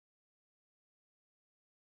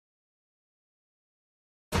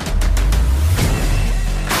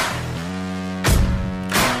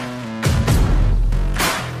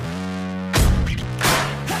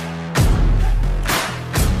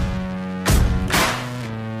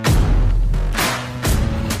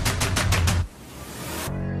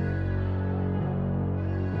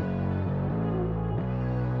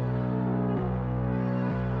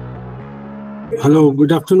Hello,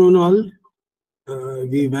 good afternoon, all.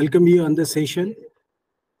 We welcome you on the session.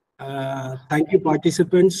 Thank you,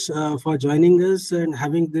 participants, for joining us and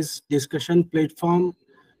having this discussion platform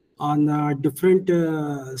on different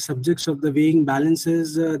subjects of the weighing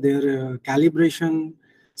balances, their calibration,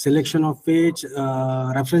 selection of weights,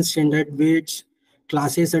 reference standard weights,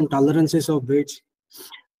 classes and tolerances of weights.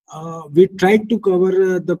 We tried to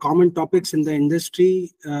cover the common topics in the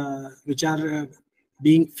industry, which are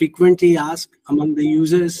being frequently asked among the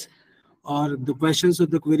users, or the questions or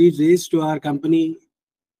the queries raised to our company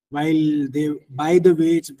while they buy the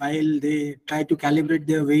weights, while they try to calibrate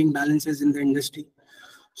their weighing balances in the industry.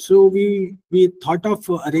 So we thought of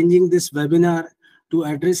arranging this webinar to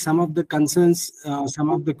address some of the concerns, some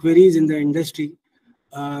of the queries in the industry,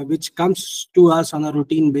 which comes to us on a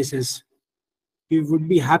routine basis. We would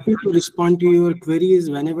be happy to respond to your queries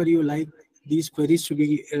whenever you like these queries to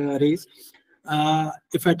be raised.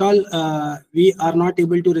 If at all we are not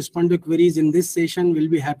able to respond to queries in this session, we'll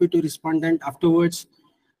be happy to respond and afterwards.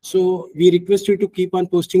 So we request you to keep on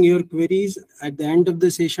posting your queries. At the end of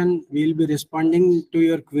the session, we'll be responding to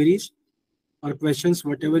your queries or questions,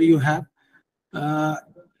 whatever you have.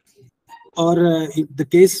 If the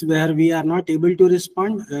case where we are not able to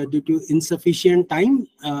respond due to insufficient time,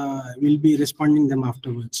 we'll be responding them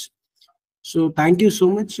afterwards. So thank you so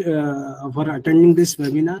much for attending this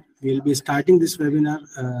webinar. We'll be starting this webinar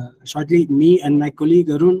shortly. Me and my colleague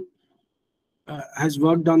Arun has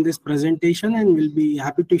worked on this presentation and will be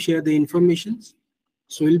happy to share the information.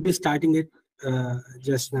 So we'll be starting it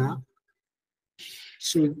just now.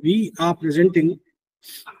 So we are presenting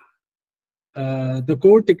the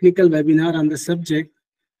core technical webinar on the subject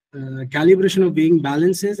calibration of weighing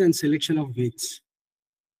balances and selection of weights.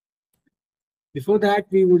 Before that,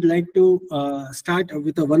 we would like to start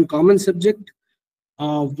with one common subject.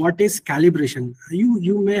 What is calibration?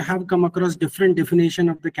 You may have come across different definition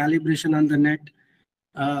of the calibration on the net,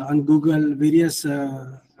 on Google. Various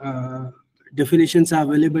definitions are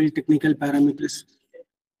available, technical parameters.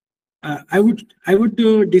 I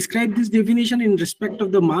would describe this definition in respect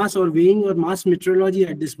of the mass or weighing or mass metrology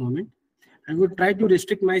at this moment. I would try to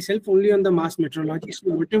restrict myself only on the mass metrology.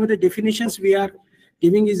 So whatever the definitions we are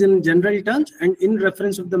giving is in general terms and in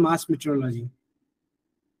reference of the mass metrology.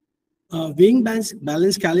 Weighing balance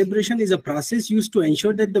calibration is a process used to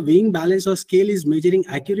ensure that the weighing balance or scale is measuring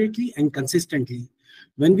accurately and consistently.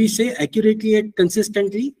 When we say accurately and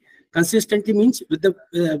consistently means with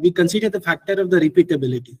the we consider the factor of the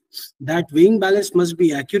repeatability. That weighing balance must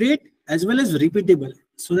be accurate as well as repeatable,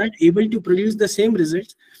 so that able to produce the same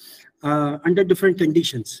results under different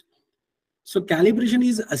conditions. So calibration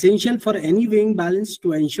is essential for any weighing balance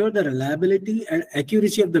to ensure the reliability and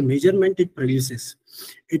accuracy of the measurement it produces.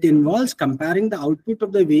 It involves comparing the output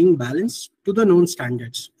of the weighing balance to the known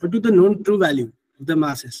standards or to the known true value of the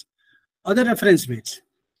masses or the reference weights,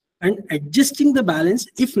 and adjusting the balance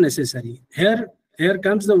if necessary. Here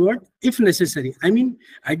comes the word if necessary. I mean,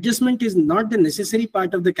 adjustment is not the necessary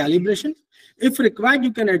part of the calibration. If required,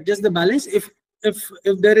 you can adjust the balance if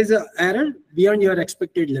there is an error beyond your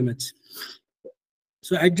expected limits.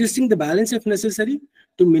 So adjusting the balance if necessary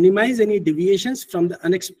to minimize any deviations from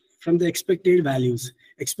the expected values.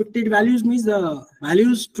 Expected values means the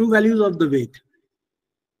true values of the weight.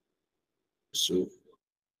 So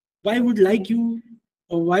why would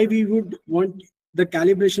why we would want the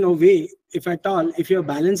calibration of weight, if at all, if your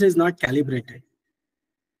balance is not calibrated?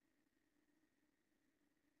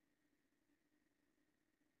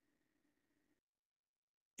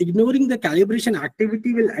 Ignoring the calibration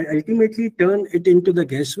activity will ultimately turn it into the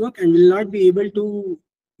guesswork and will not be able to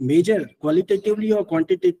measure qualitatively or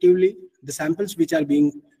quantitatively the samples which are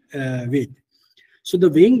being weighed. So the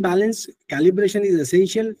weighing balance calibration is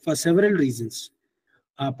essential for several reasons.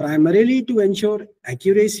 Primarily to ensure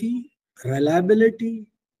accuracy, reliability,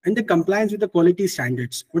 and the compliance with the quality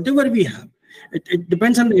standards. Whatever we have, it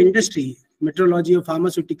depends on the industry, metrology or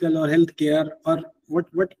pharmaceutical or healthcare or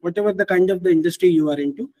whatever the kind of the industry you are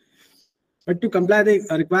into, but to comply the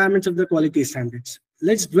requirements of the quality standards.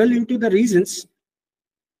 Let's dwell into the reasons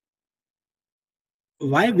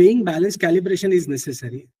why weighing balance calibration is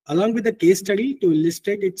necessary, along with a case study to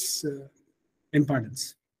illustrate its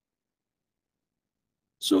importance.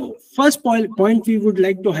 So first point we would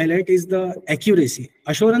like to highlight is the accuracy,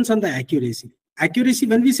 assurance on the accuracy. Accuracy,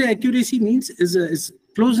 when we say accuracy, means is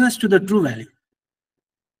closeness to the true value.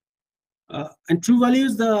 And true value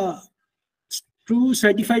is the true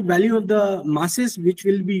certified value of the masses which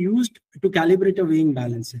will be used to calibrate a weighing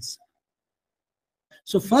balances.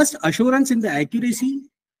 So first, assurance in the accuracy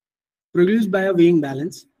produced by a weighing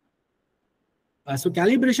balance. So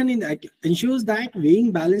calibration ensures that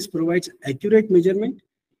weighing balance provides accurate measurement,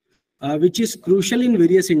 which is crucial in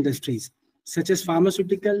various industries, such as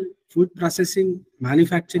pharmaceutical, food processing,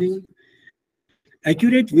 manufacturing.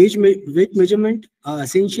 Accurate weight measurement are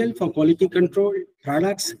essential for quality control,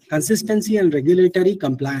 products, consistency, and regulatory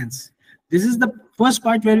compliance. This is the first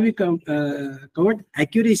part where we covered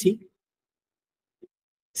accuracy.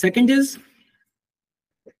 Second is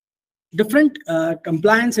different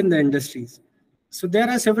compliance in the industries. So there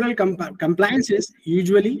are several compliances,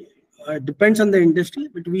 usually depends on the industry,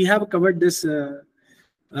 but we have covered this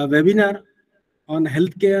webinar on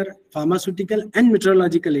healthcare, pharmaceutical, and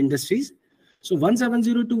metrological industries. So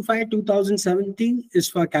 17025-2017 is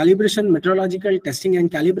for calibration, metrological testing,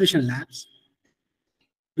 and calibration labs,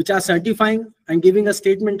 which are certifying and giving a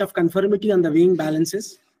statement of conformity on the weighing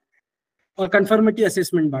balances or conformity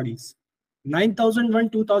assessment bodies.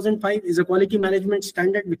 9001-2005 is a quality management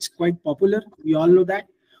standard which is quite popular. We all know that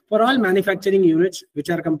for all manufacturing units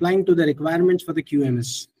which are complying to the requirements for the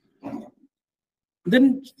QMS.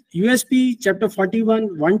 Then USP Chapter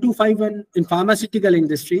 41, 1251 in pharmaceutical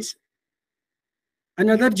industries, and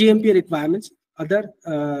other GMP requirements, other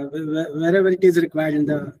wherever it is required in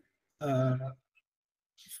the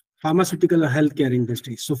pharmaceutical or healthcare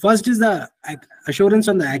industry. So first is the assurance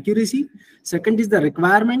on the accuracy. Second is the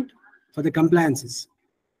requirement for the compliances.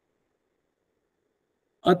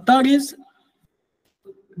 A third is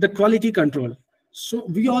the quality control. So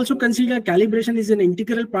we also consider calibration is an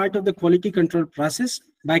integral part of the quality control process.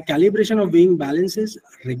 By calibration of weighing balances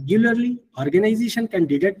regularly, organization can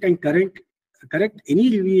detect and correct any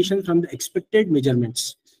deviation from the expected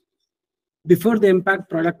measurements before they impact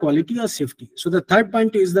product quality or safety. So the third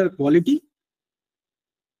point is the quality.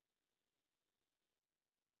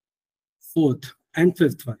 Fourth and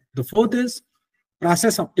fifth one. The fourth is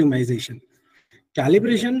process optimization.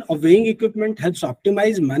 Calibration of weighing equipment helps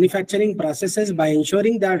optimize manufacturing processes by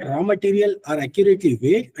ensuring that raw material are accurately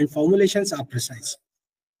weighed and formulations are precise.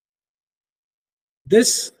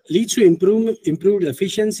 This leads to improved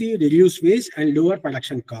efficiency, reduced waste, and lower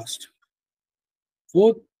production cost.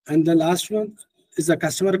 Fourth and the last one is the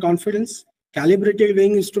customer confidence. Calibrated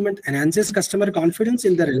weighing instrument enhances customer confidence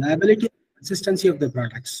in the reliability and consistency of the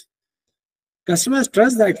products. Customers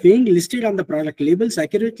trust that weighing listed on the product labels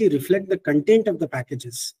accurately reflect the content of the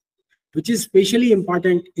packages, which is especially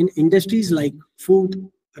important in industries like food,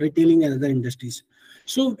 retailing, and other industries.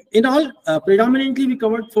 So in all, predominantly we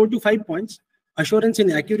covered 4 to 5 points: assurance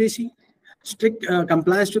in accuracy, strict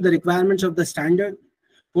compliance to the requirements of the standard,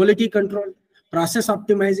 quality control, process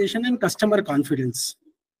optimization, and customer confidence.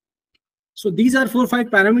 So these are 4 or 5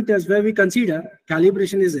 parameters where we consider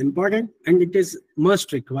calibration is important and it is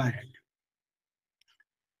must required.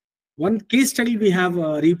 One case study we have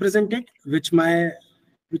represented, which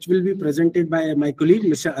will be presented by my colleague,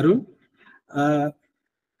 Mr. Arun.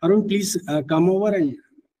 Arun, please come over and.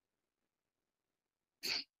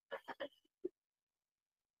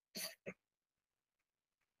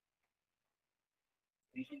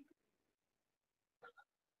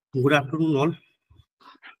 Good afternoon, all.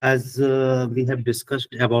 As we have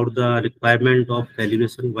discussed about the requirement of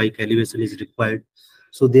calibration, why calibration is required.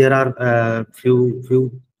 So there are few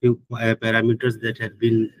parameters that have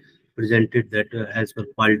been presented that as per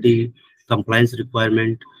quality, compliance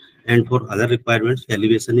requirement, and for other requirements,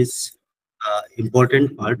 calibration is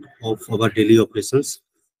important part of our daily operations.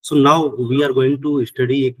 So now we are going to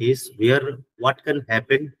study a case where what can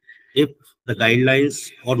happen if the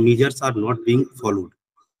guidelines or measures are not being followed.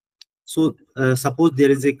 So suppose there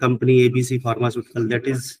is a company ABC Pharmaceutical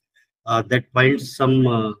that finds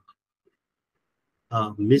some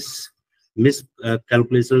mis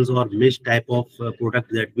calculations or mis type of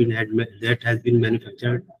product that has been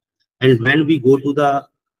manufactured, and when we go to the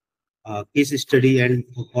case study and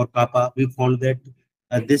or CAPA, we found that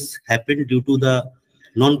this happened due to the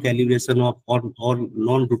non-calibration of or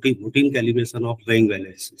non-routine calibration of weighing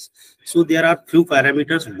balances. So there are few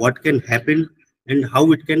parameters what can happen and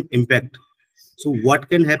how it can impact. So what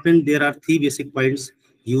can happen? There are 3 basic points: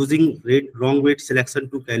 using wrong weight selection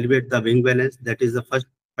to calibrate the weighing balance. That is the first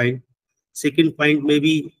point. Second point,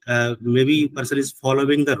 maybe person is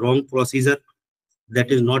following the wrong procedure that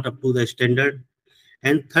is not up to the standard.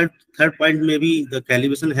 And third point, maybe the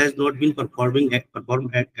calibration has not been performed at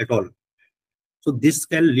all. So this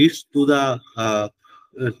can lead to the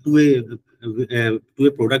to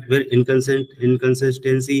a product where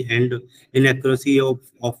inconsistency and inaccuracy of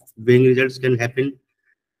weighing results can happen.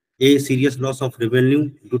 A serious loss of revenue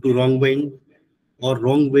due to wrong weighing or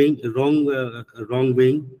wrong weighing.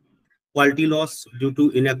 Quality loss due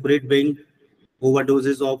to inaccurate weighing,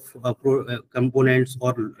 overdoses of components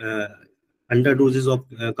or underdoses of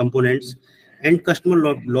components, and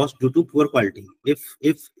customer loss due to poor quality. If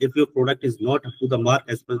your product is not up to the mark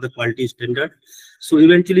as per the quality standard, so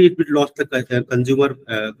eventually it will lose the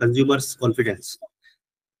consumer's confidence.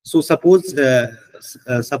 So suppose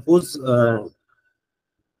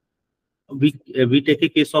we take a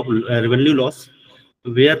case of revenue loss,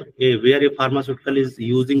 where a pharmaceutical is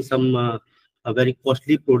using some a very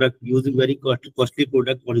costly product, costly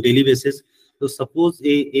product on daily basis. So suppose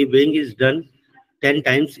a weighing is done 10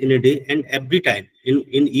 times in a day, and every time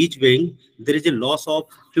in each weighing there is a loss of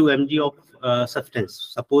few mg of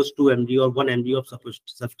substance, suppose 2 mg or 1 mg of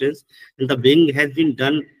substance, and the weighing has been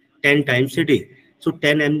done 10 times a day. So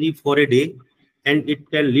 10 mg for a day, and it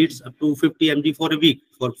can leads up to 50 mg for a week.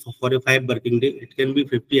 For a 5 working day, it can be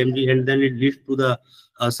 50 mg, and then it leads to the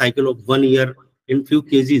cycle of 1 year in few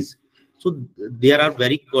kgs. So there are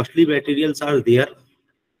very costly materials are there,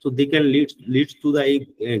 so they can leads to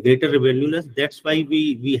the greater revenue loss. That's why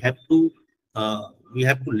we have to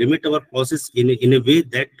limit our process in a way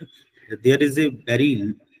that there is a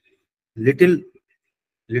very little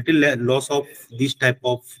loss of these type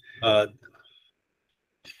of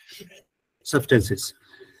substances.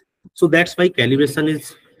 So that's why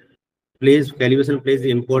calibration plays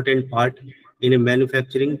the important part in a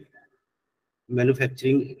manufacturing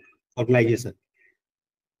organization.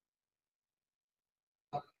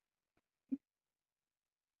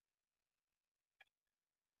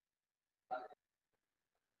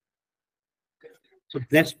 So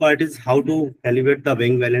next part is how to calibrate the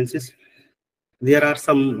weighing balances. There are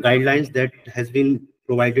some guidelines that has been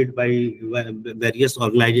provided by various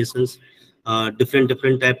organizations. Different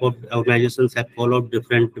type of organizations have followed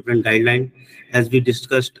different guidelines. As we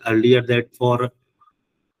discussed earlier, that for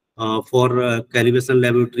calibration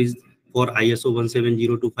laboratories, for ISO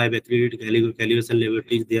 17025 accredited calibration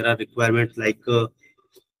laboratories, there are requirements like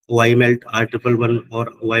OIML R111 or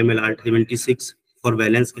OIML R76. For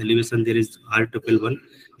valence calibration, there is R111,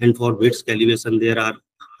 and for weights calibration, there are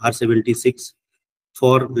R76.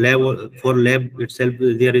 For lab itself,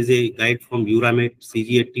 there is a guide from Euramet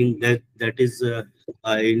CG18 that is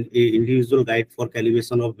an individual guide for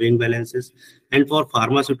calibration of weighing balances. And for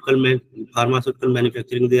pharmaceutical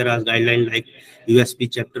manufacturing, there are guidelines like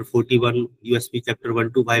USP Chapter 41, USP Chapter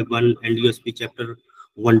 1251, and USP Chapter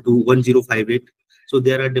 1058. So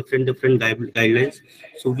there are different guidelines.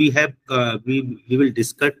 So we have we will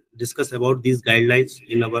discuss about these guidelines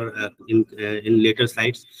in our in later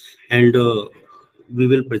slides, and we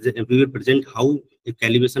will present how the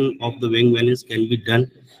calibration of the weighing balance can be done,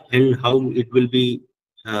 and how it will be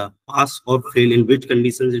pass or fail, in which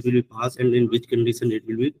conditions it will be passed and in which condition it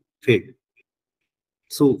will be failed.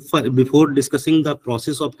 So before discussing the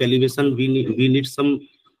process of calibration, we need some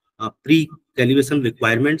pre-calibration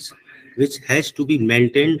requirements which has to be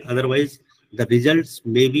maintained. Otherwise, the results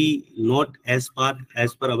may be not as per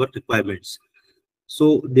our requirements.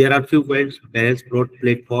 So there are few points: balance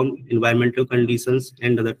platform, environmental conditions,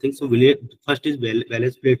 and other things. So first is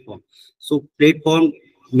balance platform. So platform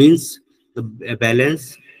means the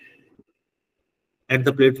balance at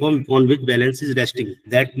the platform on which balance is resting.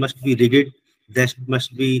 That must be rigid. That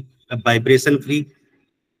must be vibration free.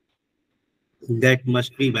 That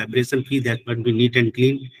must be neat and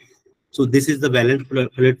clean. So this is the balance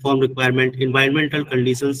platform requirement. Environmental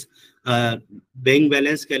conditions, weighing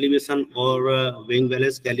balance calibration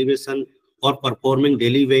or performing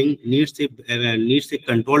daily weighing needs a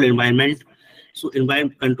controlled environment. So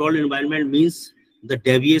controlled environment means the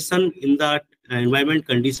deviation in the environment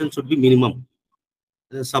condition should be minimum.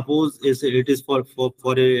 Suppose it is for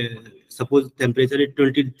a suppose temperature is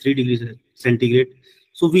 23 degrees centigrade.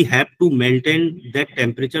 So we have to maintain that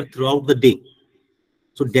temperature throughout the day.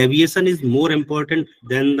 So deviation is more important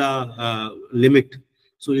than the limit.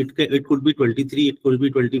 So it could be 23, it could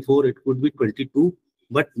be 24, it could be 22.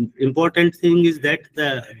 But important thing is that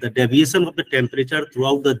the deviation of the temperature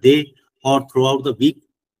throughout the day or throughout the week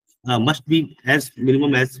must be as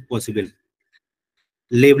minimum as possible.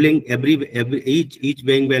 Labeling each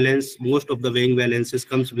weighing balance, most of the weighing balances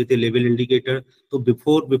comes with a label indicator. So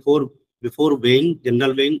before weighing,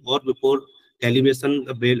 general weighing, or before calibration,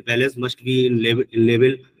 the balance must be in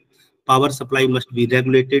label. Power supply must be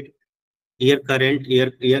regulated. Air current,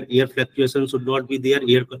 air fluctuations should not be there.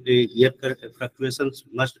 Air fluctuations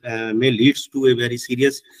may leads to a very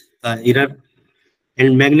serious error.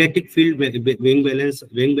 And magnetic field weighing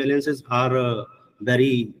balances are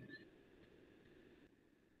very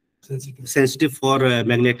sensitive for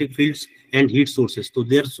magnetic fields and heat sources. So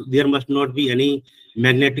there must not be any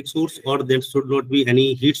magnetic source, or there should not be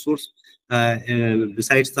any heat source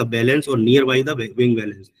besides the balance or nearby the weighing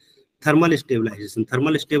balance. thermal stabilization.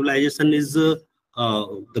 Thermal stabilization is the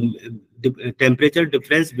temperature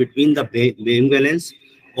difference between the weighing balance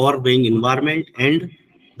or weighing environment and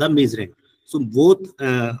the measurement. So both,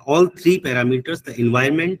 all three parameters, the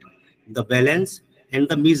environment, the balance, and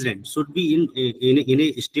the measurement should be in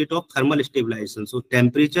a state of thermal stabilization. So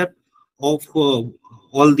temperature of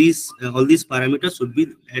all these parameters should be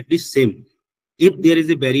at least same. If there is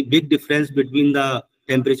a very big difference between the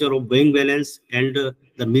temperature of weighing balance and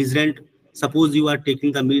the measurement, suppose you are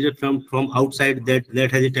taking the measure from outside that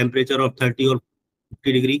has a temperature of 30 or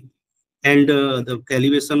 50 degree, and the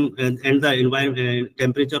calibration and the environment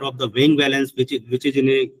temperature of the weighing balance, which is in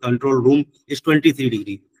a control room, is 23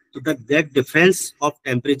 degree. So that difference of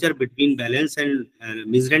temperature between balance and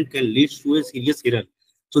measurement can lead to a serious error.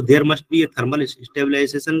 So there must be a thermal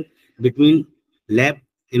stabilization between lab,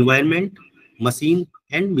 environment, machine,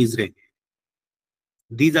 and measurement.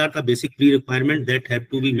 These are the basic pre-requirements that have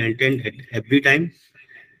to be maintained at every time.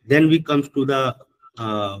 Then we come to the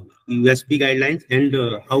USP guidelines and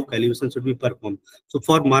how calibration should be performed. So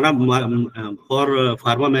for pharma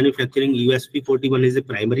manufacturing, USP 41 is a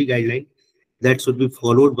primary guideline that should be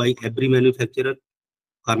followed by every manufacturer,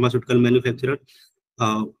 pharmaceutical manufacturer.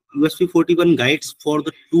 USP 41 guides for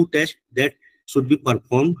the two tests that should be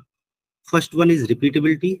performed. First one is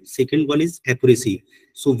repeatability, second one is accuracy.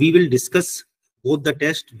 So we will discuss both the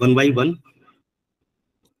tests one by one.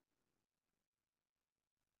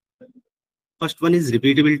 First one is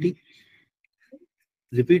repeatability.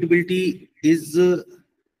 Repeatability is the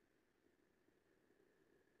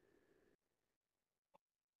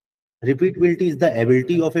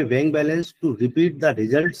ability of a weighing balance to repeat the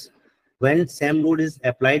results when same load is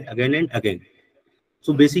applied again and again.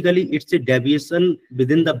 So basically, it's a deviation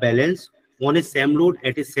within the balance on a same load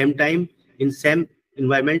at a same time in same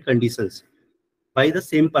environment conditions by the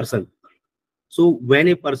same person. So when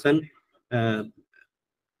a person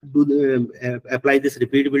apply this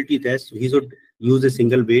repeatability test, he should use a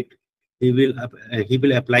single weight. He will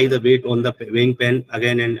apply the weight on the weighing pen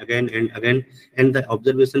again and again and again, and the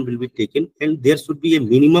observation will be taken. And there should be a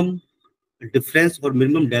minimum difference or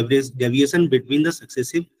minimum deviation between the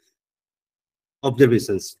successive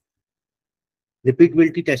observations.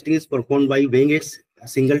 Repeatability testing is performed by weighing a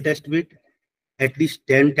single test weight at least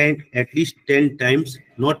 10 times,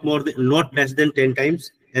 not less than 10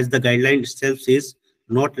 times, as the guideline itself says,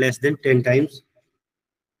 not less than 10 times.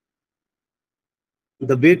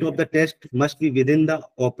 The weight of the test must be within the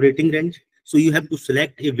operating range. So you have to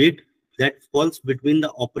select a weight that falls between the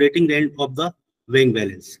operating range of the weighing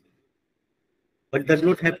balance, but does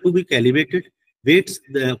not have to be calibrated. Weights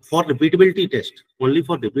for repeatability test, only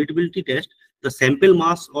for repeatability test, the sample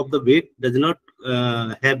mass of the weight does not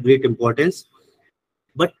have great importance,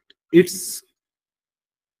 but its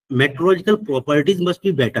metrological properties must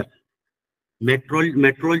be better.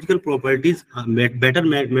 Metrological properties, better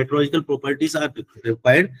metrological properties are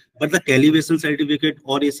required, but the calibration certificate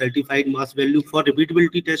or a certified mass value for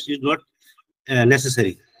repeatability test is not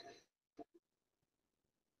necessary.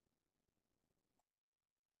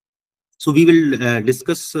 So we will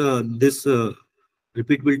discuss this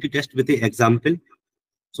repeatability test with an example.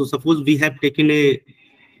 So suppose we have taken a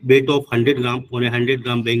weight of 100 gram on a 100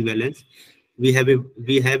 gram weighing balance. We have a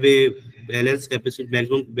balance capacity,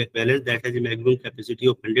 maximum balance that has a maximum capacity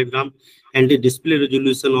of 100 gram and a display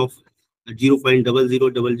resolution of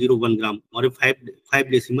 0.00001 gram or a 5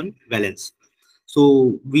 decimal balance.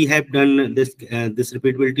 So we have done this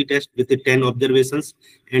repeatability test with the 10 observations,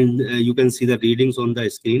 and you can see the readings on the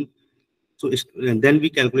screen. So then we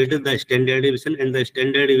calculated the standard deviation, and the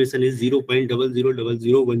standard deviation is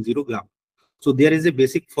 0.000010 gram. So there is a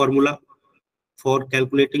basic formula for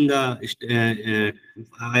calculating the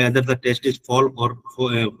either the test is fail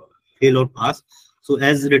or pass. So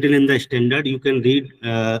as written in the standard, you can read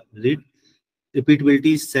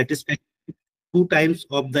repeatability is satisfactory 2 times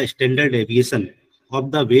of the standard deviation of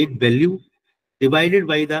the weight value divided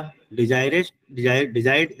by the desired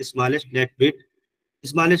smallest net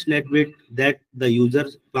weight that the user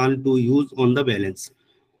plan to use on the balance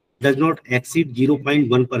does not exceed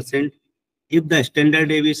 0.1%. If the standard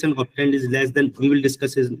deviation obtained is less than, we will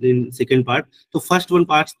discuss in second part. So first one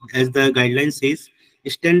part, as the guideline says,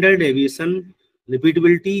 standard deviation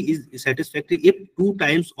repeatability is satisfactory if 2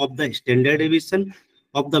 times of the standard deviation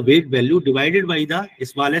of the weight value divided by the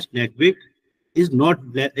smallest net weight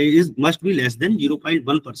must be less than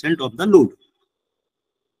 0.1% of the load.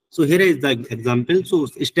 So here is the example. So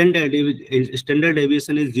standard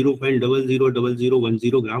deviation is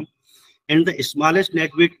 0.000010 gram, and the smallest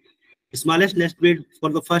net weight for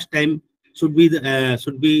the first time should be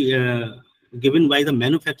given by the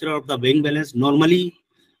manufacturer of the weighing balance. Normally,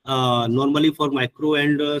 normally for micro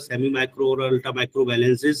and semi-micro or ultra-micro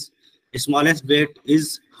balances, smallest weight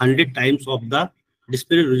is 100 times of the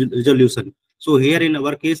display resolution. So here in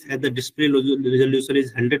our case, as the display resolution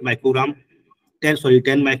is 100 microgram, 10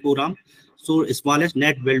 microgram. So smallest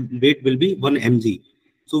net weight will be 1 mg.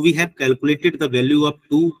 So we have calculated the value of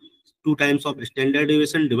 2 times of standard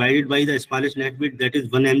deviation divided by the smallest net weight, that is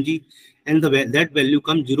 1 mg, and that value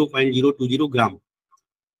comes 0.020 gram.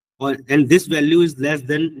 And this value is less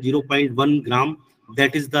than 0.1 gram.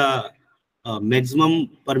 That is the maximum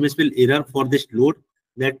permissible error for this load.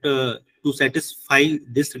 That to satisfy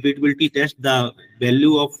this repeatability test, the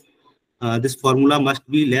value of this formula must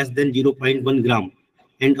be less than 0.1 gram,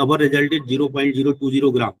 and our result is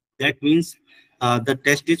 0.020 gram. That means the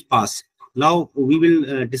test is passed. Now we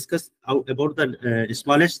will discuss about the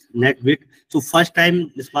smallest net weight. So first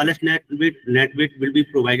time, the smallest net weight will be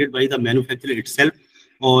provided by the manufacturer itself,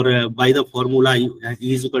 or by the formula E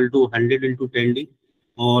is equal to 100 into 10D,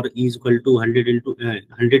 or E is equal to 100 into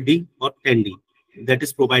 100D or 10D. That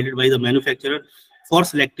is provided by the manufacturer. For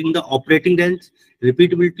selecting the operating range,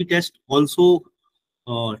 repeatability test also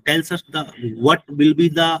tells us what will be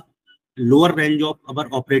the lower range of our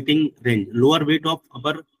operating range, lower weight of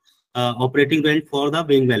our operating range for the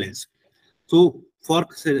weighing balance. So for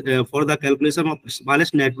the calculation of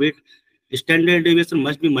smallest net weight, standard deviation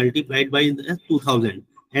must be multiplied by 2000,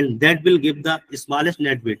 and that will give the smallest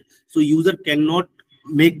net weight. So user cannot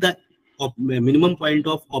make the minimum point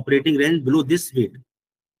of operating range below this weight.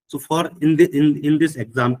 So for in this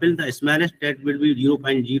example, the smallest net will be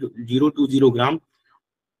 0.020 gram.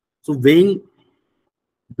 So weighing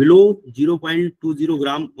below 0.20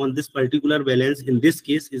 gram on this particular balance in this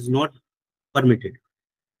case is not permitted.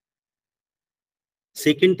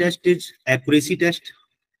 Second test is accuracy test.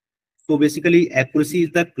 So basically, accuracy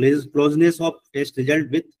is the closeness of test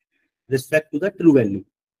result with respect to the true value.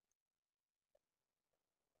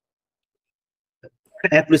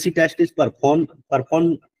 Accuracy test is performed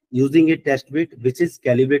using a test weight which is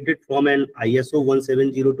calibrated from an ISO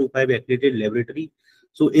 17025 accredited laboratory.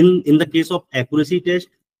 So in the case of accuracy test,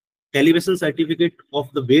 calibration certificate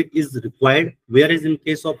of the weight is required, whereas in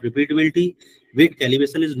case of repeatability, weight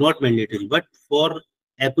calibration is not mandatory. But for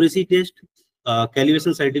accuracy test,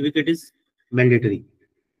 calibration certificate is mandatory.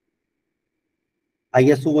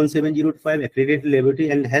 ISO 17025 accredited laboratory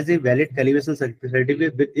and has a valid calibration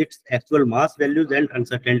certificate with its actual mass values and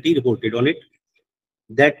uncertainty reported on it.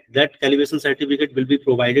 That calibration certificate will be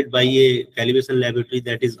provided by a calibration laboratory,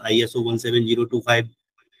 that is ISO 17025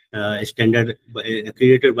 standard,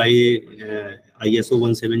 accredited by ISO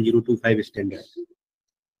 17025 standard.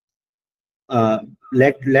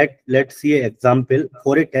 Let's see an example.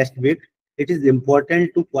 For a test weight, it is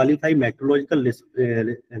important to qualify metrological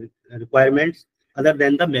requirements other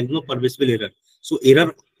than the maximum permissible error. So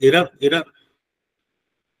error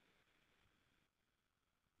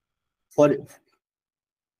for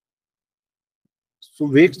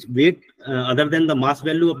weight other than the mass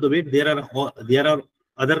value of the weight, there are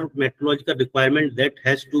other metrological requirements that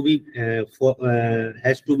has to be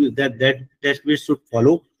that test weight should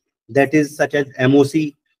follow. That is such as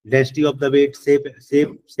MOC, density of the weight, shape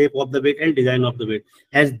of the weight, and design of the weight.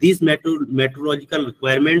 As these metrological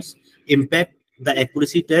requirements impact the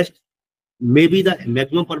accuracy test, maybe the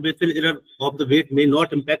maximum permissible error of the weight may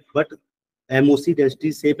not impact, but MOC,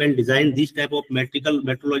 density, shape, and design, these type of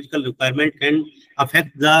metrological requirement can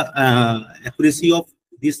affect the accuracy of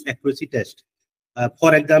this accuracy test.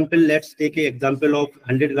 For example, let's take an example of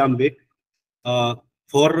 100 gram weight.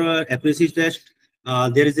 For accuracy test,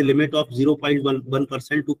 there is a limit of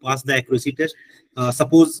 0.1% to pass the accuracy test.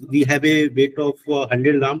 Suppose we have a weight of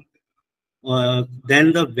 100 gram,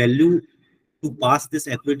 then the value to pass this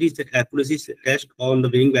accuracy test on the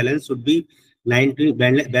weighing balance should be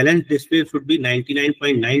balance display should be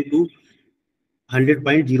 99.9 to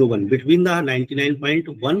 100.01. Between the 99.9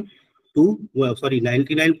 to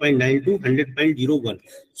 100.01.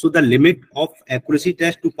 So the limit of accuracy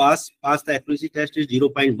test to pass the accuracy test is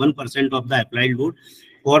 0.1% of the applied load.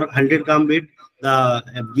 For 100 gram weight, the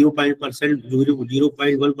 0.1%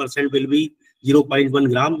 will be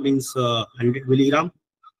 0.1 gram, means 100 milligram.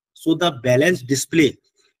 So the balance display,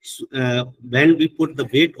 when we put the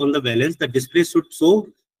weight on the balance, the display should show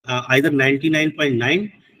either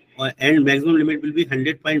 99.9 and maximum limit will be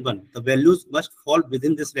 100.1. The values must fall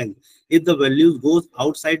within this range. If the values goes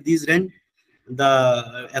outside this range,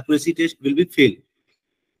 the accuracy test will be failed.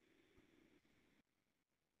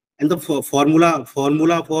 And the formula for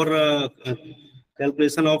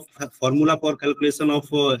calculation of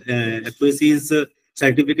accuracy is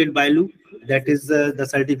certificate value. That is the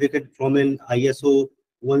certificate from an ISO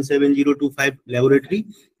 17025 laboratory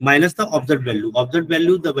minus the observed value. Observed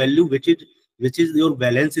value, the value which is your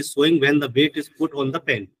balance is showing when the weight is put on the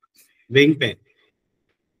pen, weighing pen.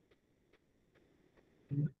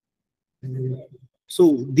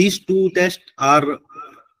 So these two tests are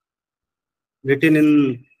written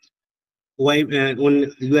in on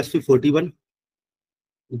USP 41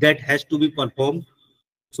 that has to be performed.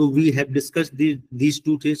 So we have discussed these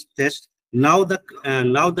two tests. Now the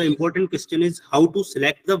important question is how to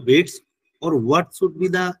select the weights, or what should be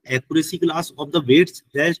the accuracy class of the weights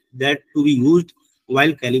that to be used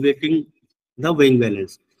while calibrating the weighing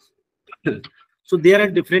balance. So there are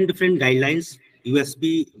different guidelines.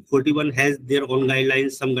 USP 41 has their own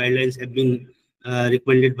guidelines. Some guidelines have been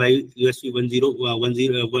recommended by USP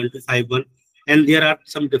 1251, and there are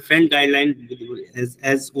some different guidelines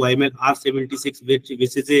as OIML R76, which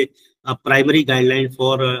is a primary guideline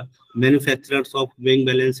for manufacturers of weighing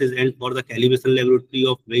balances and for the calibration laboratory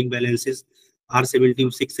of weighing balances.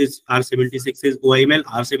 R76 is OIML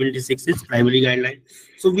R76 is primary guideline.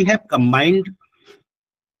 So we have combined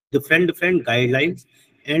different guidelines,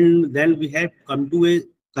 and then we have come to a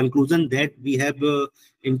conclusion that we have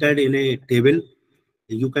entered in a table.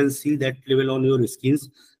 You can see that table on your screens.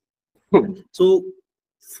 So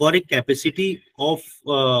for a capacity of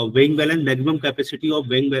weighing balance, maximum capacity of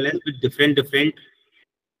weighing balance with different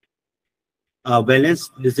balance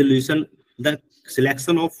resolution, the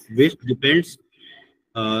selection of weights depends.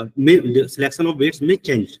 The selection of weights may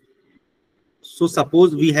change. So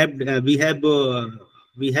suppose we have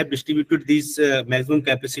distributed this maximum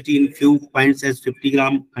capacity in few points as 50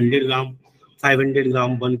 gram, 100 gram, 500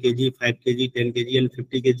 gram, 1 kg, 5 kg, 10 kg, and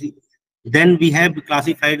 50 kg. Then we have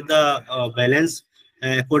classified the balance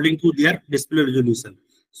according to their display resolution.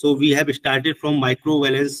 So we have started from micro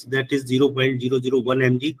valence, that is 0.001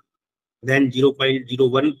 mg, then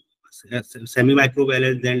 0.01 semi micro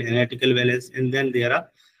valence, then analytical valence, and then there are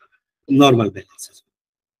normal balances.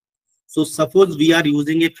 So suppose we are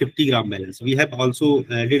using a 50 gram balance. We have also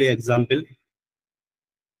added an example.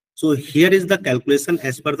 So here is the calculation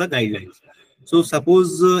as per the guidelines. So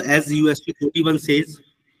suppose as USP 41 says,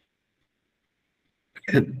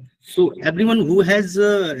 so everyone who is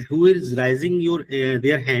raising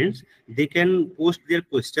their hands, they can post their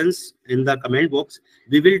questions in the comment box.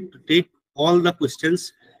 We will take all the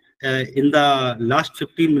questions in the last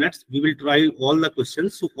 15 minutes. We will try all the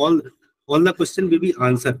questions. So all the questions will be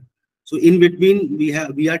answered. So in between, we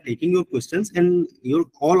are taking your questions, and your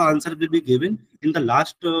all answer will be given in the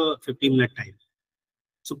last 15-minute time.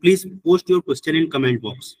 So please post your question in comment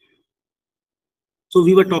box. So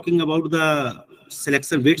we were talking about the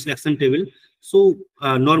weight selection table. So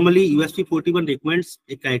normally USP 41 recommends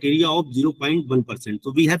a criteria of 0.1%.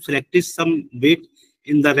 So we have selected some weight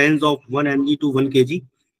in the range of 1 mg to 1 kg.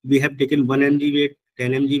 We have taken 1 mg weight,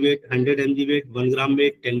 10 mg weight, 100 mg weight, 1 gram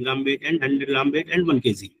weight, 10 gram weight, and 100 gram weight, and 1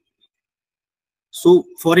 kg. So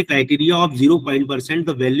for a criteria of 0%,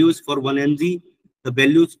 the values for 1 mg, the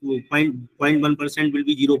values 0.1% will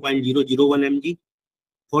be 0.001 mg.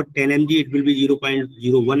 For 10 mg, it will be 0.01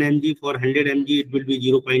 mg. For 100 mg, it will be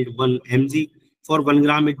 0.1 mg. For 1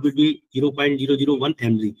 gram, it will be 0.001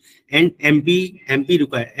 mg. And MP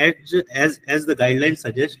required, as the guidelines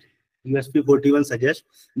suggest, USP 41 suggests,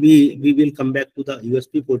 we will come back to the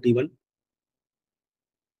USP 41.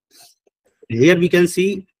 Here we can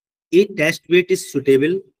see a test weight is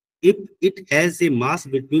suitable if it has a mass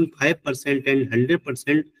between 5% and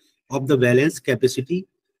 100% of the valence capacity.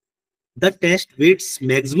 The test weight's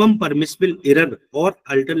maximum permissible error, or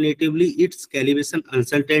alternatively its calibration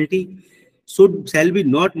uncertainty, shall be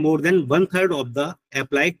not more than 1/3 of the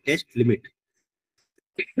applied test limit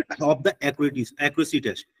of the accuracy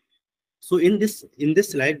test. So in this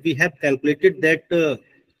slide, we have calculated that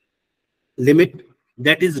limit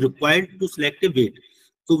that is required to select a weight.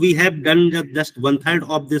 So we have done just 1/3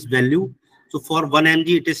 of this value. So for 1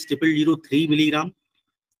 mg, it is 0003 milligram.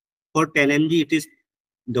 For 10 mg, it is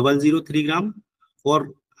 003 gram.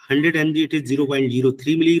 For 100 mg, it is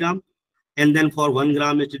 0.03 milligram. And then for 1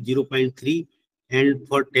 gram, it is 0.3. And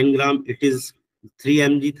for 10 gram, it is 3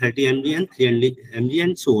 mg, 30 mg, and 300 mg,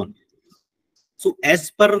 and so on. So as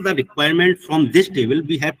per the requirement from this table,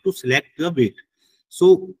 we have to select the weight.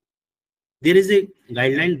 So there is a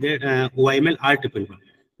guideline that OIML R111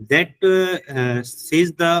 that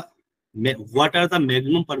says what are the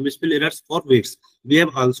maximum permissible errors for weights. We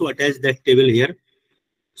have also attached that table here.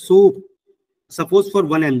 So suppose for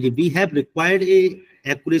 1 mg, we have required a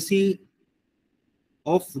accuracy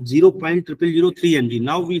of 0.0003 mg.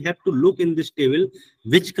 Now we have to look in this table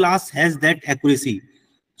which class has that accuracy.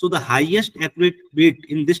 So the highest accurate weight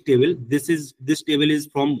in this table, this table is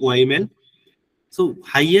from OIML. So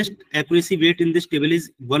highest accuracy weight in this table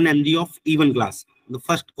is 1 mg of even class. The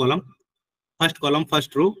first column,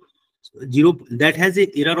 first row, 0 that has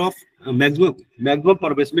a error of maximum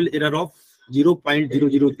permissible error of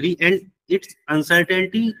 0.003, and its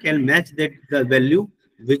uncertainty can match that the value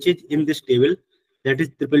which is in this table, that is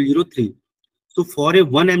 0003. So for a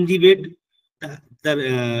 1 mg weight,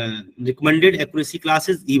 the recommended accuracy class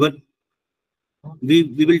is even.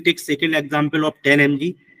 We will take second example of 10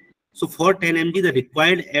 mg. So for 10 mg, the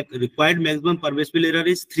required maximum permissible error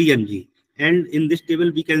is 3 mg. And in this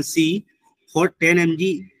table, we can see for 10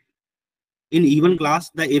 mg in even class,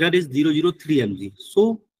 the error is 003 mg.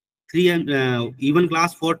 So even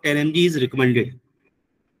class for 10 mg is recommended.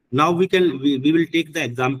 Now we will take the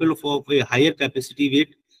example of a higher capacity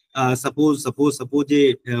weight. Suppose a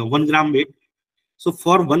 1 gram weight. So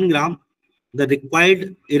for 1 gram, the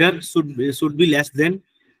required error should be less than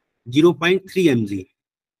 0.3 mg.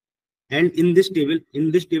 And in this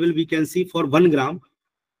table we can see for 1 gram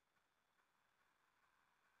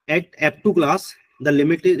at F2 class, the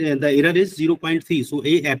limit is, the error is 0.3. So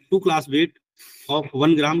a F2 class weight of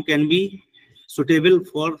 1 gram can be suitable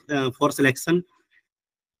for selection.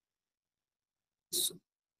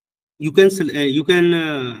 You can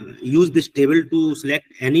use this table to select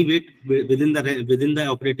any weight within the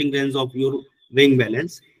operating range of your weighing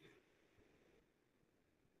balance.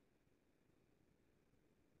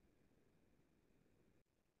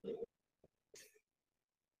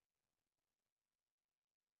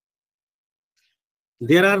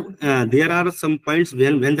 There are some points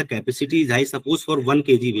when the capacity is high. Suppose for 1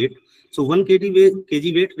 kg weight, so 1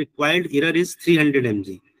 kg weight required error is 300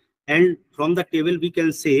 mg, and from the table we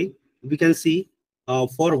can see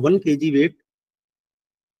for 1 kg weight,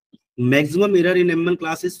 maximum error in M1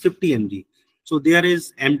 class is 50 mg. So there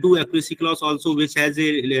is M2 accuracy class also, which has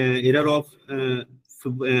a error of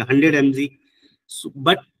 100 mg. So,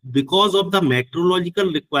 but because of the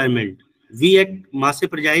metrological requirement, we at Masse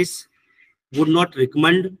Precise would not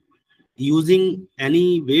recommend using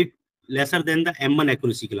any weight lesser than the M1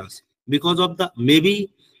 accuracy class, because of the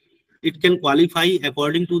maybe it can qualify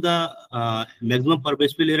according to the maximum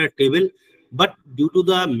permissible error table, but due to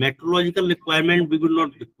the metrological requirement, we will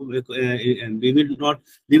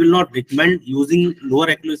not recommend using lower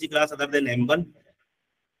accuracy class other than M1.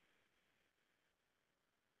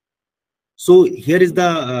 So here is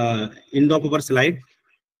the end of our slide.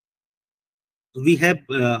 We have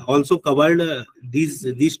also covered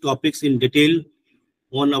these topics in detail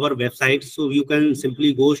on our website, so you can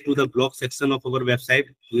simply go to the blog section of our website.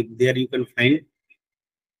 There you can find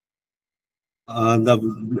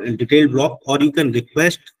the detailed blog, or you can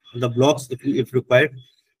request the blogs if required.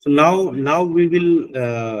 So now we will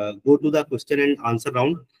go to the question and answer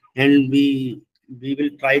round, and we will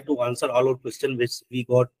try to answer all our questions which we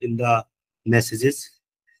got in the messages.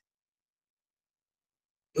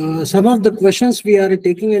 Some of the questions we are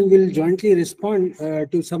taking and will jointly respond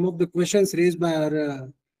to some of the questions raised by our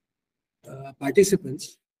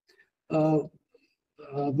participants.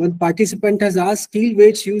 One participant has asked, steel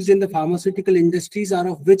weights used in the pharmaceutical industries are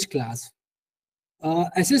of which class?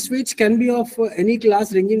 SS weights can be of any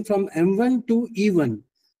class ranging from M1 to E1.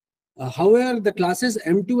 However, the classes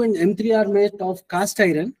M2 and M3 are made of cast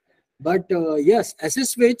iron. But yes,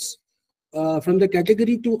 SS weights from the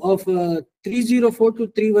category of 304 to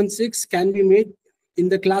 316 can be made in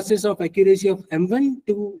the classes of accuracy of M1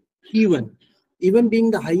 to E1. E1 being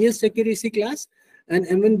the highest accuracy class and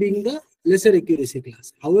M1 being the lesser accuracy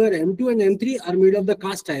class. However, M2 and M3 are made of the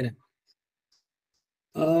cast iron.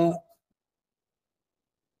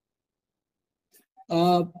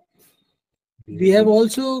 We have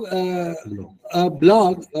also a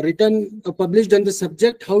blog written published on the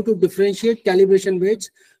subject, how to differentiate calibration weights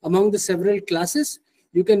among the several classes.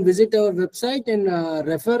 You can visit our website and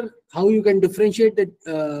refer how you can differentiate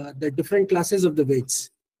the different classes of the weights.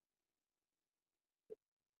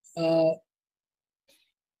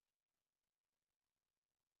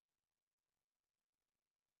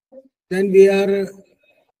 Then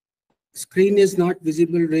screen is not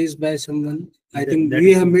visible, raised by someone. I think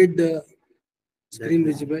we have made the screen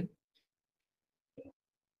visible.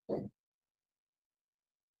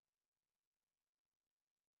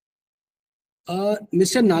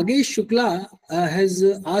 Mr. Nagesh Shukla has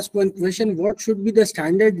asked one question: what should be the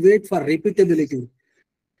standard weight for repeatability?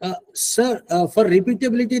 Sir, for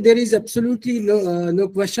repeatability, there is absolutely no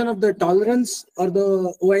question of the tolerance or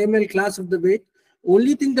the OIML class of the weight.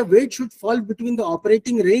 Only thing, the weight should fall between the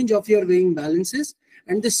operating range of your weighing balances,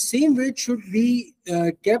 and the same weight should be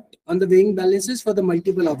kept on the weighing balances for the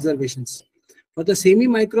multiple observations. For the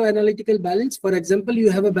semi-micro analytical balance, for example, you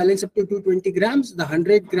have a balance up to 220 grams, the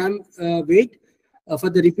 100 gram weight for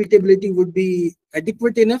the repeatability would be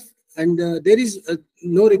adequate enough, and there is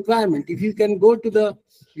no requirement. If you can go to the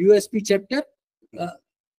USP chapter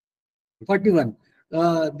 41,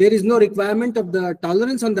 there is no requirement of the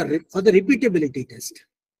tolerance on the for the repeatability test.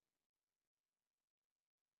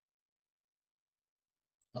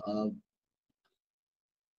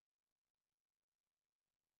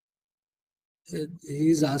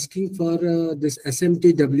 He is asking for this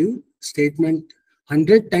SMTW statement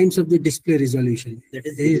 100 times of the display resolution.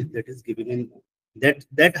 That is given in that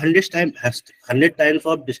 100 times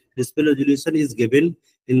of display resolution is given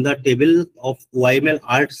in the table of OIML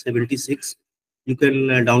R76. You can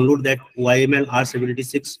download that OIML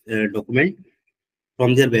R76 document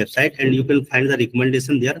from their website, and you can find the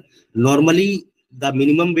recommendation there. Normally, the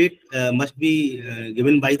minimum weight must be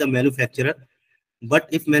given by the manufacturer, but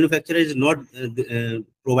if manufacturer is not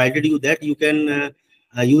provided you that, you can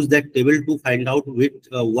use that table to find out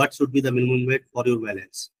what should be the minimum weight for your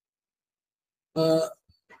balance.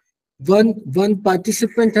 One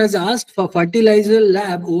participant has asked, for fertilizer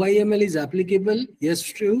lab, OIML is applicable. Yes,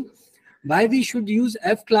 true. Why we should use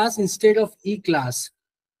F class instead of E class?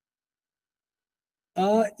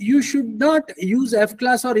 You should not use F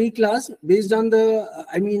class or E class based on the,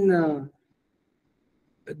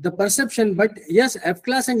 the perception. But yes, F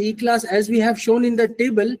class and E class, as we have shown in the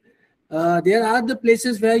table, there are the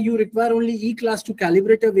places where you require only E class to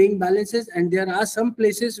calibrate your weighing balances, and there are some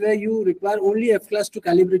places where you require only F class to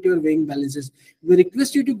calibrate your weighing balances. We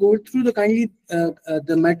request you to go through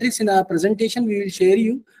the matrix in our presentation. We will share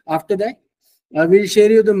you after that. We will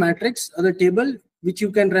share you the matrix or the table which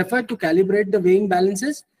you can refer to calibrate the weighing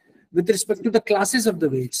balances with respect to the classes of the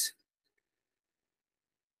weights.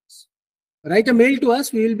 Write a mail to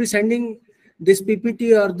us. We will be sending this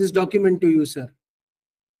PPT or this document to you, sir.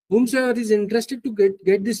 Whomsoever is interested to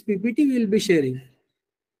get this PPT, we will be sharing.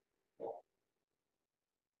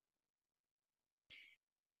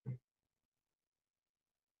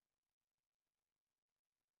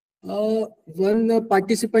 One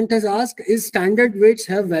participant has asked, is standard weights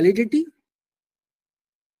have validity?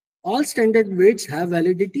 All standard weights have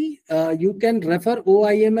validity. You can refer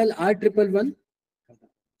OIML R111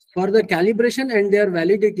 for the calibration and their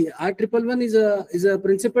validity. R111 is a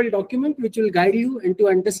principal document which will guide you and to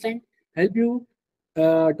understand, help you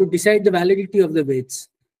to decide the validity of the weights.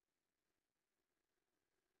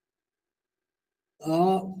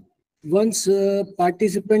 Once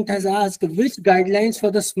participant has asked, which guidelines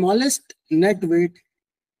for the smallest net weight?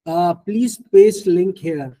 Please paste link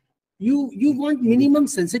here. You want minimum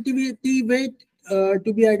sensitivity weight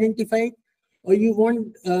to be identified, or you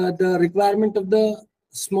want the requirement of the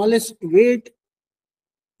smallest weight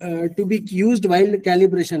to be used while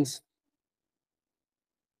calibrations?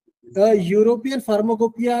 European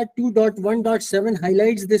Pharmacopoeia 2.1.7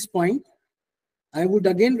 highlights this point. I would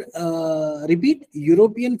again repeat,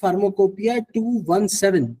 European Pharmacopoeia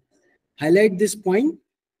 217 highlight this point.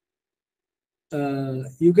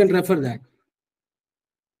 You can refer that.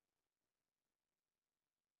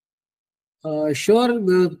 Sure,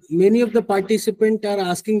 many of the participants are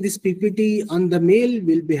asking this PPT on the mail.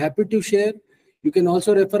 We'll be happy to share. You can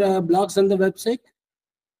also refer our blogs on the website.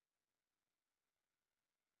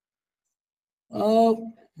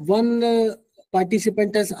 One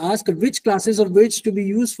participant has asked which classes of weights to be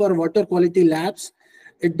used for water quality labs.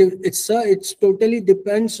 It's totally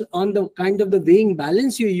depends on the kind of the weighing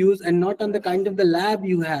balance you use and not on the kind of the lab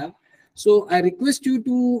you have. So I request you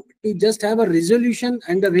to just have a resolution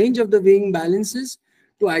and a range of the weighing balances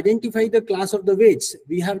to identify the class of the weights.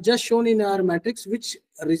 We have just shown in our matrix which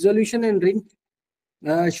resolution and range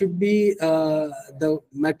should be, the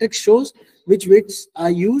matrix shows which weights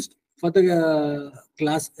are used for the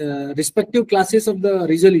respective classes of the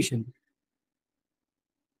resolution.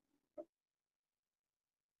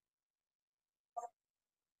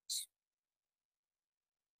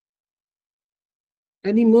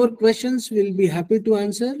 Any more questions? We'll be happy to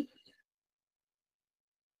answer.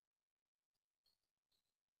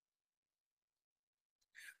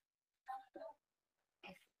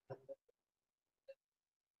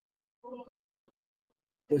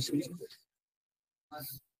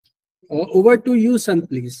 Over to you, San,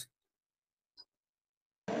 please.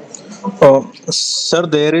 Sir,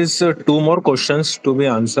 there is two more questions to be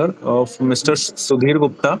answered of Mr. Sudhir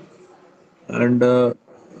Gupta and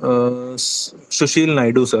Sushil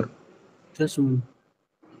Naidu, sir. Just a moment.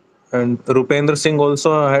 And Rupendra Singh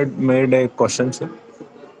also had made a question, sir.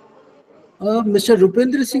 Mr.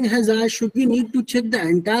 Rupendra Singh has asked, should we need to check the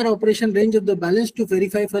entire operation range of the balance to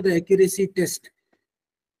verify for the accuracy test?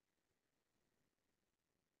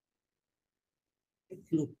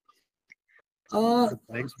 Sir,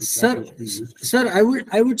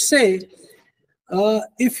 I would say,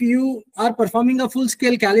 if you are performing a full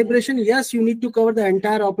scale calibration, yes, you need to cover the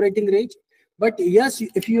entire operating range. But yes,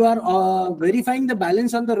 if you are verifying the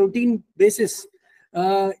balance on the routine basis,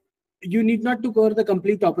 you need not to cover the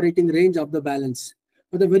complete operating range of the balance.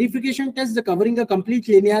 For the verification test, the covering a complete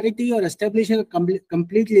linearity or establishing a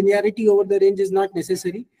complete linearity over the range is not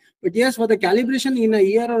necessary. But yes, for the calibration in a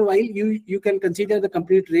year or while, you can consider the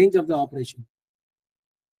complete range of the operation.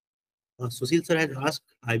 Sushil sir has asked,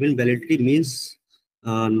 validity means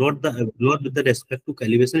not with the respect to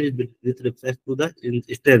calibration, it with respect to the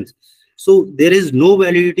strength. So there is no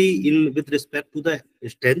validity with respect to the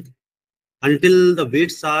strength until the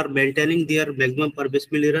weights are maintaining their maximum per base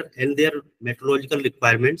mill error and their metrological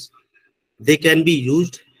requirements. They can be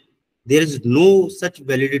used. There is no such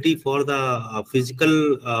validity for the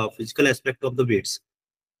physical aspect of the weights.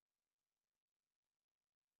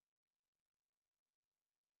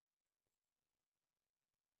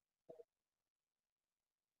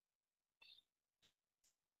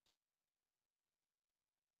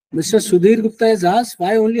 Mr. Sudhir Gupta has asked,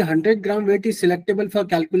 why only 100 gram weight is selectable for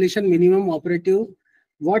calculation minimum operative?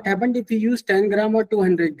 What happened if you use 10 gram or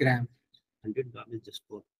 200 gram? 100 gram is just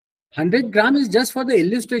for 100 gram is just for the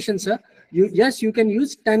illustration, sir. Yes, you can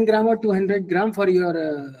use 10 gram or 200 gram for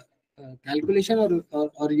your calculation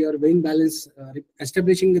or your weighing balance,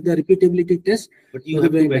 establishing the repeatability test. But you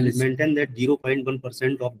have to maintain that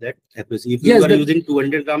 0.1% of that accuracy. If you Yes, are using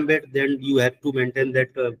 200 gram weight, then you have to maintain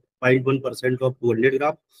that 0.1% of 200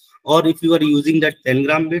 gram. Or if you are using that 10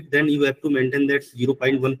 gram weight, then you have to maintain that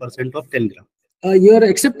 0.1% of 10 gram. Your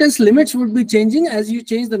acceptance limits would be changing as you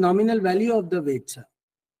change the nominal value of the weight, sir.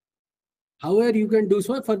 However, you can do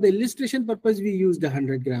so. For the illustration purpose, we used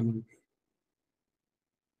 100 gram.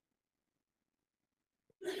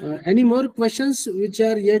 Any more questions which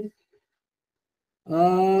are yet?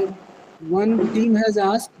 One team has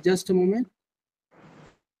asked, just a moment.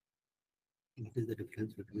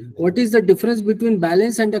 What is the difference between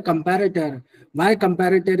balance and a comparator? Why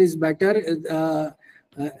comparator is better?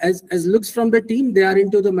 As looks from the team, they are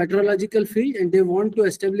into the metrological field and they want to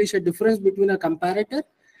establish a difference between a comparator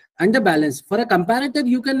and the balance. For a comparator,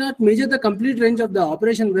 you cannot measure the complete range of the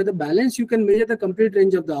operation, where the balance you can measure the complete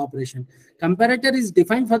range of the operation. Comparator is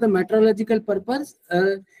defined for the metrological purpose.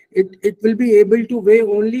 It will be able to weigh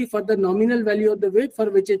only for the nominal value of the weight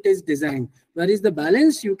for which it is designed. Whereas the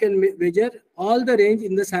balance, you can measure all the range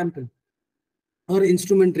in the sample or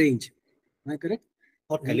instrument range. Am I correct?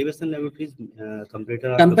 For calibration laboratories,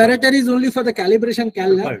 comparator is only for the calibration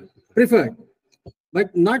preferred,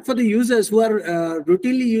 but not for the users who are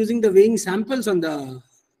routinely using the weighing samples on the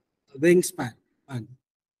weighing span.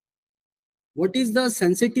 What is the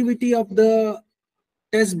sensitivity of the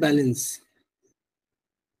test balance?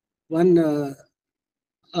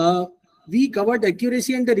 We covered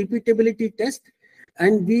accuracy and the repeatability test,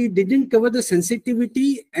 and we didn't cover the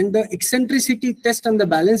sensitivity and the eccentricity test on the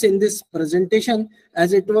balance in this presentation,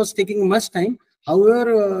 as it was taking much time.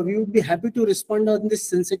 However, we would be happy to respond on this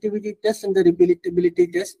sensitivity test and the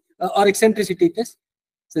repeatability test or eccentricity test.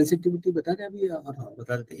 Sensitivity बता दें अभी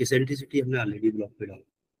बता देते eccentricity हमने already block पे डाला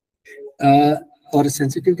और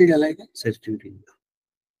sensitivity डाला है sensitivity.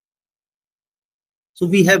 So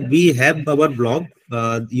we have our blog.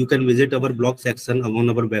 You can visit our blog section on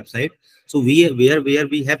our website. So where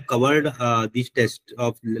we have covered these tests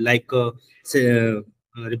of like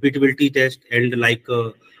repeatability test and like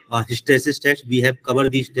hysteresis test. We have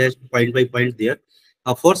covered these tests point by point there.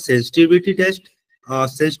 For sensitivity test,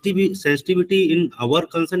 sensitivity in our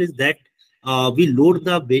concern is that we load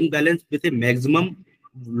the weighing balance with a maximum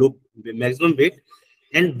weight,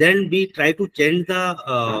 and then we try to change the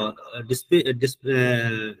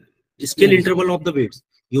scale interval of the weights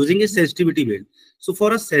using a sensitivity weight. So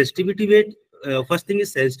for a sensitivity weight, first thing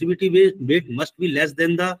is sensitivity weight must be less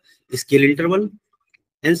than the scale interval,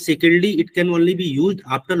 and secondly, it can only be used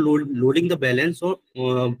after loading the balance or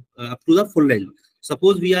up to the full length.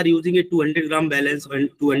 Suppose we are using a 200 gram balance and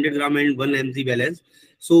 200 gram and 1 mg balance.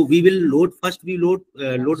 So we will load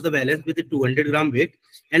the balance with a 200 gram weight,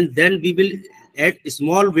 and then we will add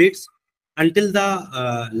small weights until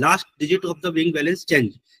the last digit of the weighing balance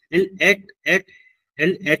change, and at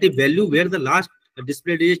a value where the last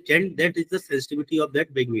display digit change, that is the sensitivity of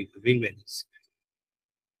that weighing balance.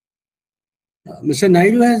 Mr.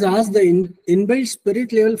 Naidu has asked, the inbuilt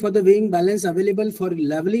spirit level for the weighing balance available for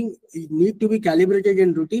leveling need to be calibrated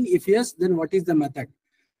in routine. If yes, then what is the method?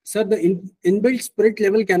 Sir, the inbuilt spirit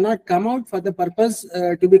level cannot come out for the purpose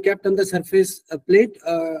to be kept on the surface plate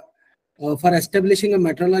for establishing a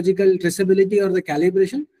metrological traceability or the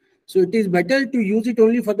calibration. So it is better to use it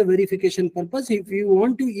only for the verification purpose. If you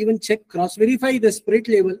want to even check, cross-verify the spirit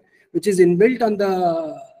level, which is inbuilt on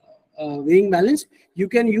the weighing balance, you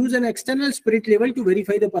can use an external spirit level to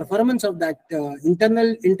verify the performance of that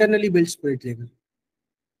internally built spirit level.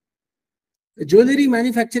 The jewelry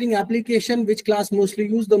manufacturing application, which class mostly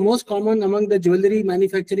used? The most common among the jewelry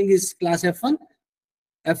manufacturing is class F1.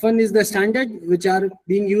 F1 is the standard which are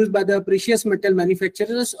being used by the precious metal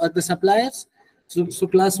manufacturers or the suppliers. So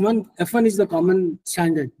class 1, F1 is the common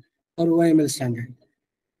standard or OML standard.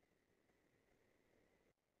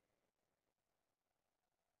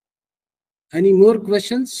 Any more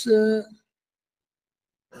questions?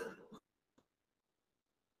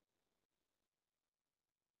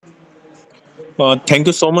 Thank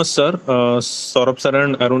you so much, sir. Saurabh sir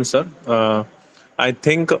and Arun sir. I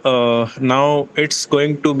think now it's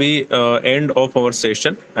going to be end of our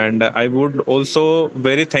session, and I would also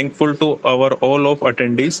very thankful to our all of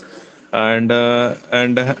attendees, and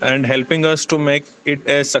helping us to make it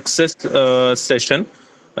a success session.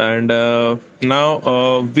 And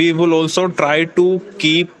now we will also try to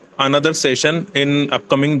keep another session in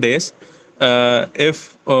upcoming days.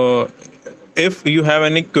 If you have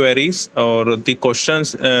any queries or the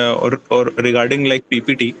questions or regarding like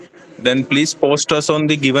PPT, then please post us on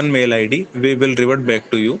the given mail ID. We will revert back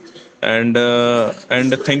to you. And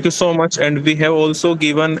thank you so much. And we have also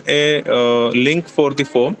given a link for the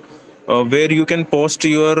form where you can post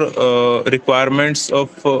your requirements of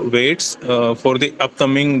weights for the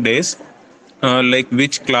upcoming days, like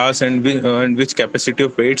which class and which capacity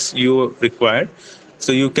of weights you require.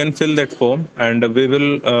 So you can fill that form, and we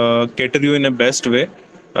will cater you in a best way.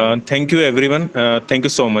 Thank you, everyone. Thank you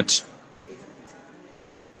so much.